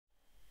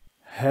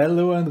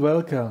Hello and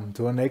welcome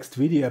to our next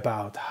video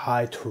about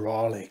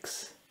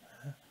hydraulics.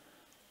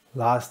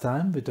 Last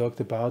time we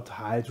talked about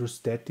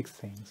hydrostatic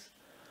things.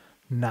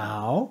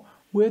 Now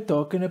we're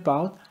talking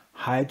about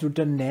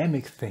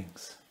hydrodynamic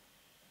things.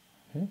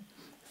 Okay?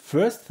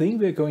 First thing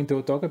we're going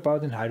to talk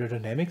about in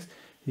hydrodynamics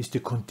is the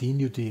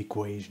continuity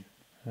equation.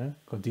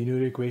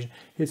 Continuity equation,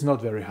 it's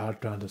not very hard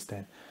to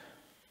understand.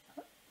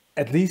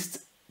 At least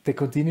the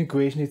continuity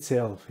equation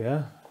itself.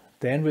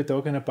 Then we're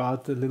talking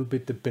about a little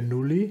bit the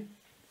Bernoulli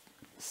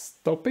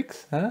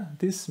topics.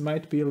 This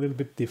might be a little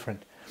bit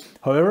different.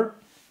 However,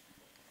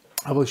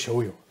 I will show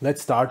you.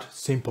 Let's start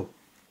simple.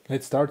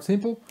 Let's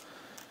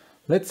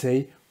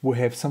say we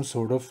have some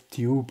sort of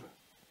tube.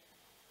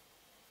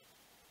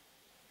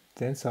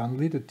 Then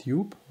suddenly the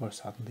tube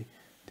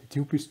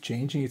is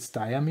changing its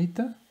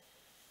diameter.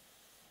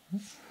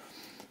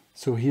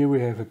 So here we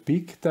have a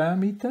big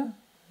diameter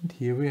and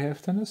here we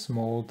have then a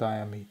small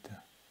diameter.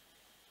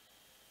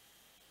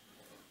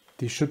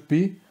 This should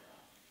be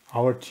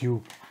our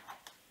tube.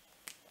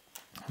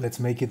 Let's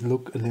make it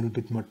look a little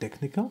bit more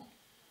technical.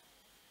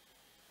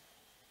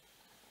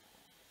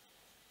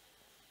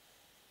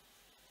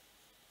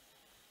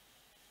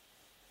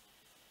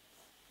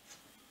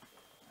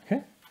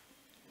 Okay.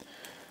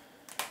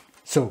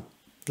 So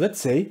let's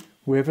say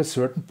we have a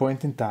certain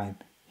point in time.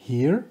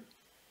 Here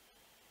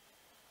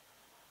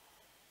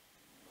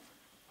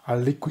are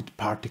liquid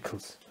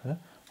particles.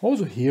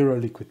 Also here are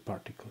liquid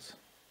particles.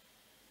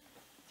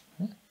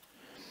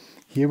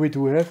 Here we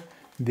do have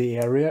the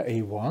area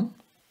A1.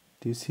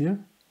 This here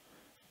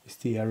is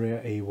the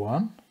area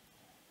A1.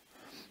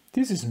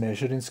 This is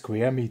measured in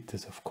square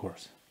meters, of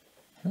course.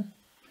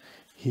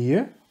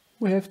 Here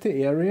we have the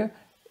area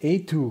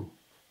A2.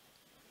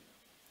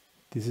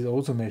 This is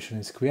also measured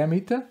in square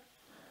meter.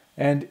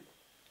 And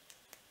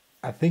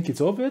I think it's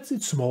obvious,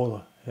 it's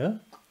smaller.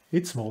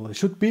 It's smaller. It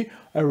should be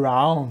a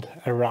round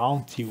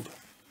tube.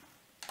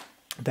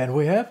 Then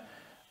we have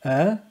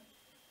a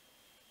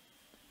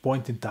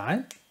point in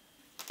time,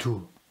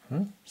 2.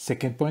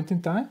 Second point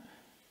in time,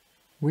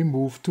 we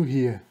move to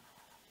here.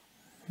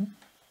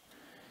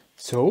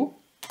 So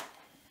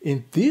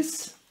in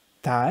this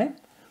time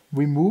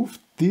we move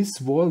this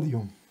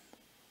volume.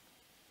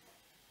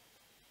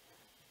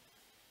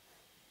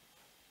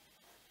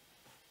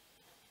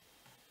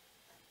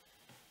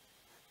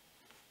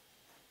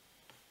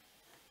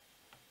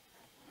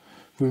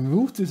 We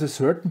moved with a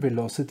certain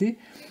velocity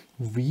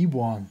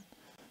v1,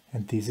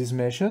 and this is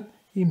measured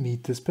in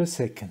meters per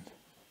second.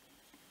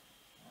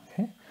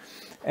 Okay.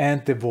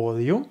 And the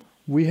volume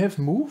we have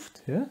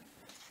moved,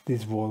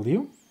 this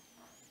volume,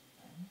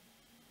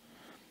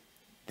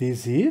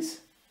 this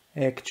is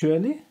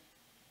actually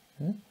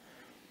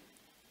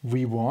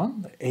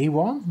V1,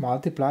 A1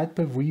 multiplied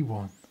by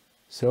V1.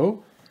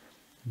 So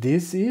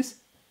this is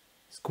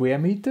square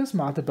meters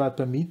multiplied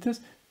by meters.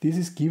 This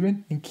is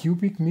given in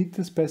cubic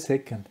meters per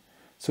second.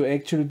 So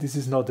actually this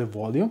is not a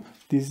volume,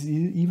 this is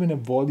even a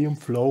volume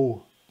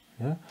flow,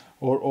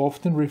 or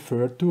often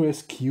referred to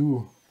as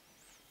Q.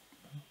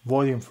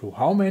 Volume flow.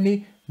 How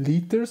many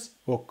liters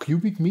or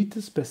cubic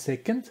meters per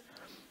second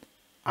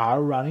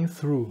are running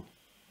through?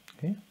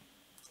 Okay.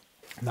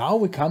 Now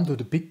we come to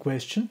the big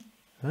question.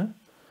 $1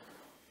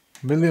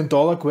 million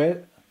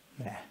question.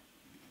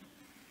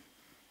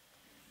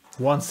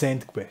 1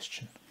 cent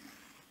question.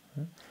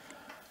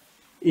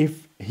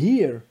 If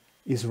here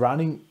is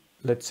running,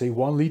 let's say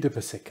 1 liter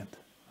per second,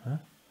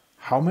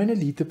 how many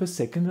liters per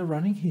second are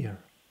running here?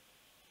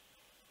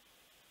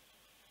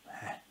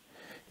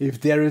 If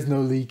there is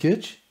no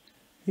leakage,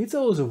 it's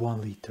also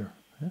 1 liter.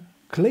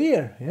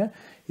 Clear,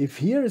 If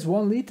here is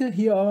 1 liter,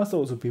 here must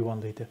also be 1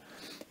 liter.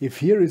 If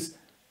here is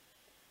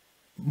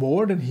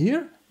more than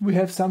here, we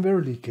have somewhere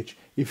leakage.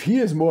 If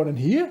here is more than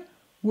here,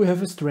 we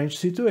have a strange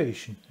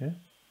situation.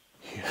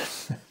 Here,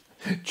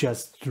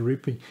 just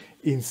dripping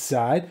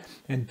inside,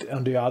 and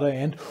on the other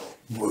end,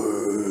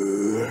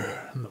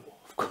 no,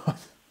 of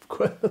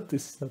course,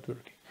 this is not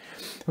working.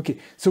 Okay,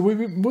 so we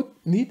would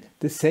need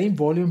the same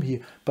volume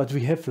here, but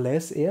we have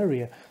less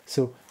area.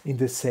 So in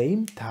the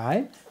same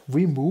time,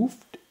 we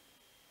moved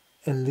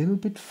a little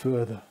bit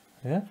further.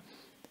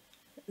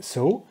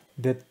 So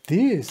that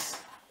this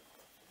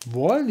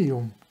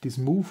volume, this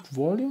moved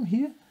volume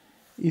here,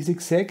 is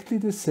exactly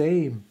the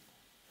same.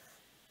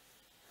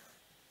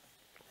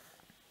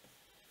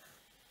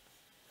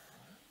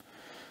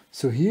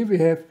 So here we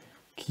have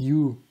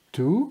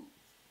Q2,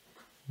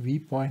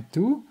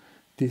 V.2,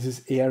 this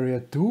is area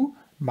 2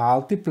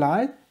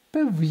 multiplied by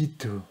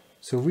V2.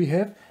 So we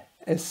have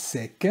a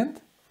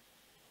second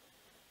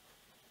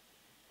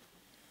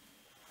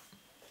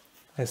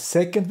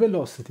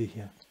velocity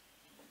here.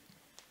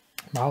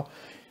 Now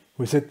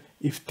we said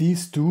if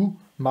these two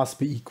must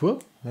be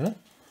equal,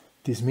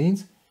 this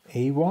means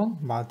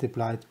A1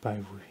 multiplied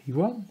by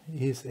V1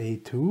 is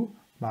A2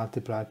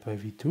 multiplied by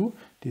V2.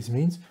 This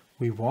means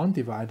V1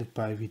 divided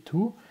by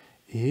V2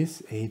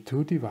 is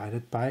A2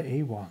 divided by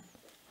A1.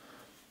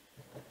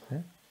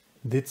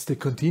 That's the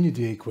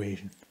continuity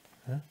equation.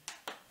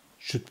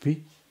 Should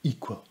be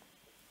equal.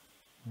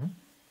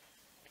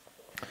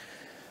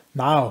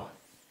 Now,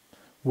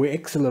 we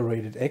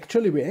accelerated.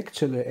 Actually, we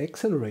actually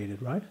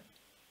accelerated, right?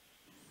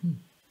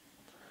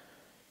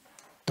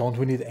 Don't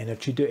we need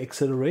energy to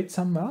accelerate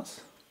some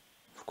mass?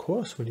 Of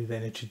course we need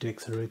energy to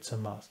accelerate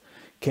some mass.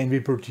 Can we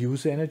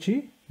produce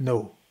energy?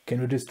 No. Can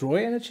we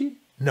destroy energy?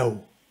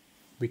 No.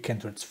 We can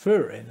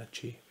transfer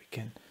energy. We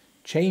can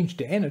change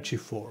the energy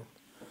form.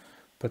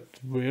 But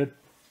we're...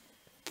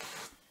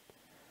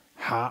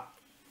 How?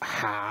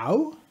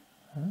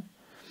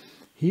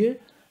 Here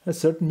a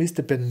certain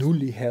Mr.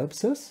 Bernoulli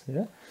helps us.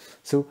 Yeah?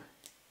 So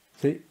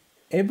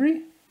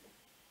every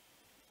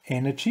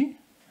energy,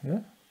 yeah,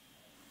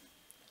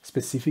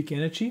 specific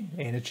energy,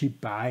 energy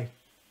by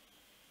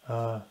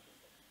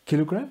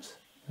kilograms,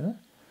 yeah,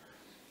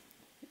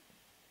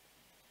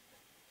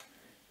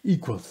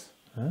 equals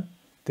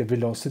the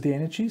velocity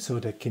energy, so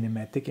the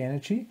kinematic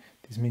energy.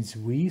 This means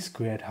v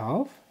squared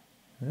half,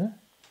 yeah,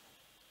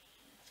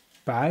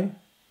 by,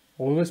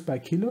 always by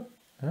kilo,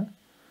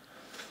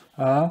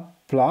 yeah,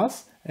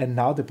 plus, and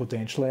now the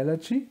potential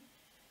energy,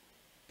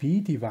 P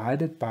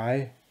divided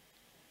by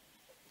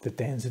the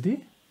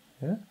density,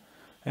 yeah,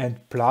 and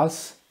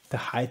plus the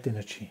height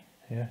energy.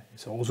 Yeah,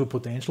 it's also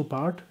potential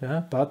part,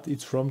 yeah, but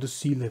it's from the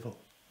sea level.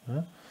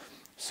 Yeah.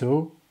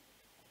 So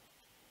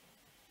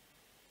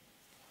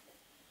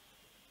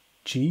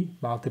G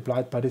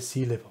multiplied by the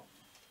sea level.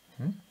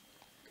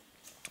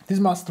 This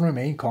must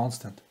remain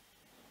constant,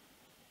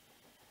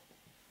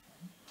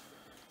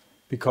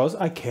 because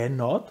I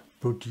cannot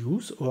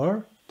produce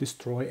or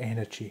destroy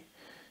energy.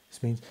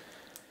 This means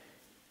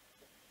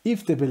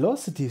if the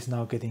velocity is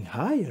now getting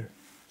higher,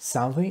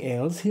 something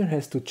else here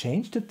has to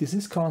change, that this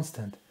is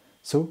constant.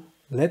 So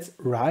let's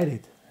write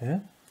it. Yeah?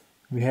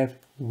 We have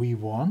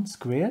V1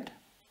 squared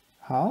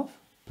half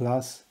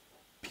plus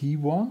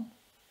P1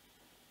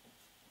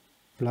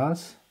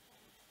 plus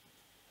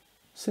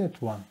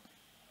Z1.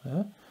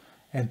 Yeah?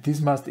 And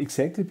this must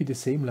exactly be the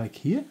same like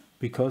here,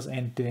 because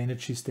the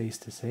energy stays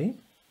the same.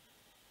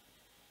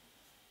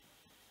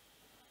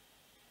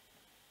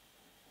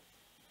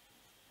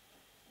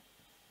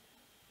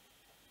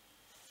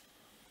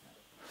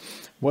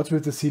 What's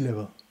with the sea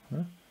level?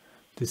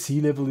 The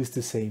sea level is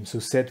the same. So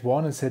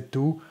Z1 and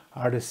Z2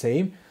 are the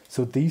same.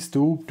 So these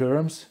two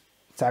terms,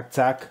 zack,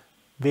 zack,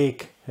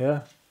 weg,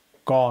 yeah,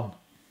 gone.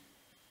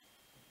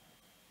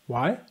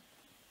 Why?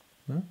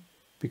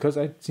 Because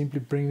I simply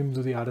bring them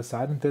to the other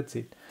side and that's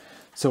it.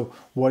 So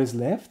what is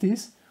left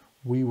is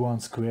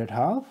V1 squared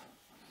half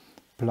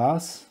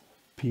plus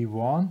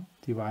P1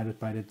 divided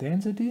by the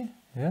density,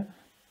 yeah,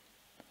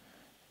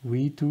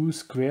 V2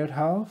 squared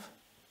half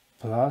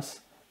plus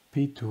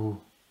P2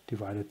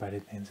 divided by the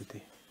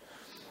density.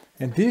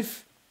 And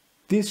if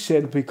this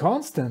shall be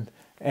constant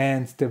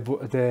and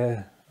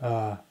the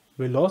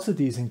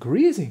velocity is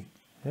increasing,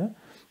 yeah,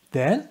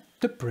 then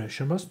the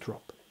pressure must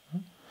drop.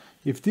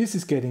 If this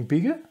is getting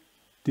bigger,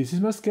 this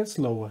must get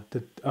slower,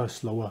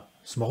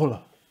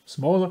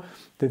 smaller,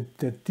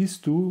 that these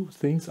two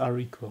things are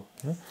equal.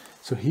 Yeah?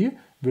 So here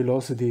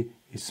velocity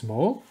is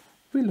small,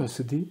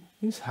 velocity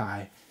is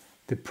high.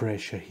 The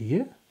pressure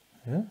here,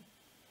 yeah,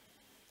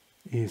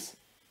 is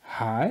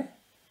high,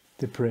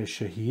 the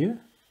pressure here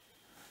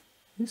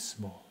is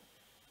small.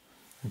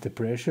 And the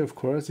pressure, of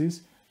course,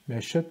 is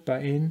measured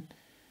in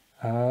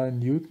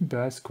Newton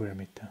per square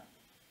meter.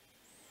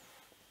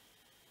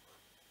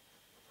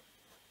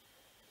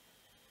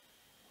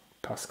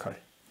 Pascal.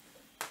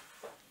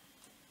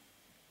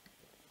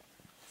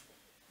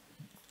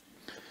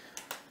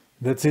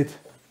 That's it.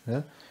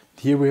 Yeah?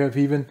 Here we have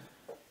even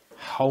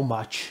how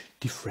much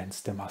difference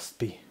there must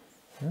be.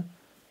 Yeah?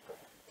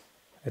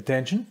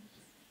 Attention,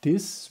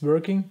 this is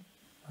working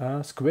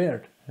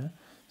squared. Yeah?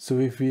 So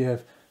if we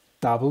have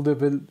double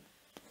the,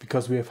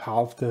 because we have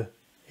half the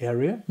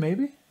area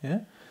maybe, yeah?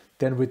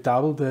 Then we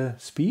double the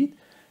speed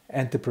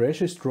and the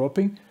pressure is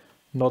dropping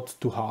not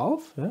to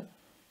half, yeah?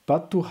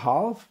 But to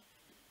half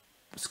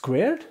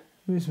squared,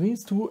 which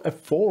means to a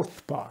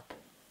fourth part.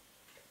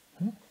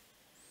 Yeah?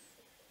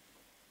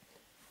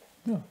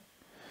 Yeah.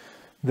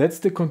 That's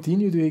the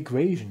continuity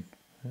equation.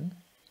 Yeah?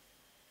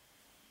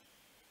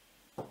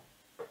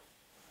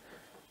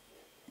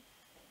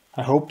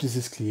 I hope this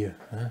is clear.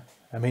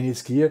 I mean,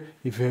 it's clear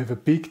if you have a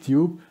big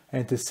tube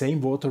and the same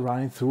water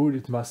running through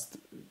it,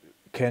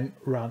 can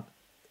run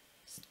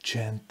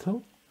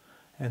gentle,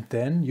 and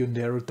then you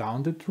narrow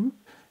down the tube,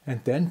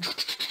 and then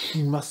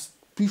it must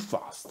be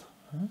fast.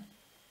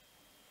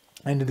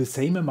 And in the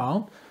same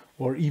amount,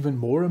 or even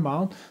more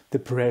amount, the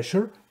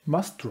pressure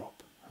must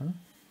drop.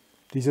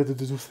 These are the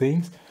two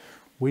things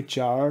which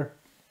are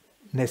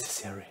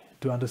necessary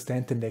to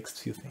understand the next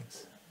few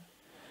things.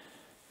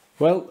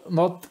 Well,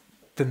 not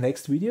the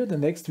next video. The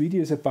next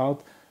video is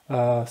about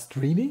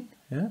streaming.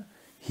 Yeah?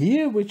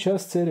 Here we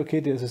just said,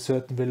 okay, there's a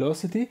certain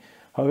velocity.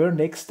 However,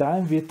 next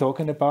time we're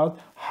talking about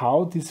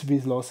how this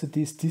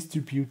velocity is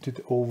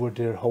distributed over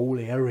the whole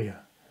area.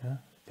 Yeah?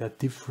 There are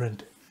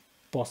different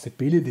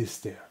possibilities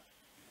there.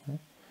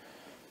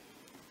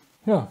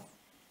 Yeah.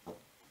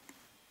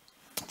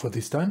 For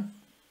this time,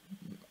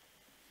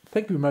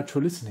 thank you very much for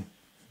listening.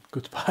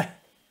 Goodbye.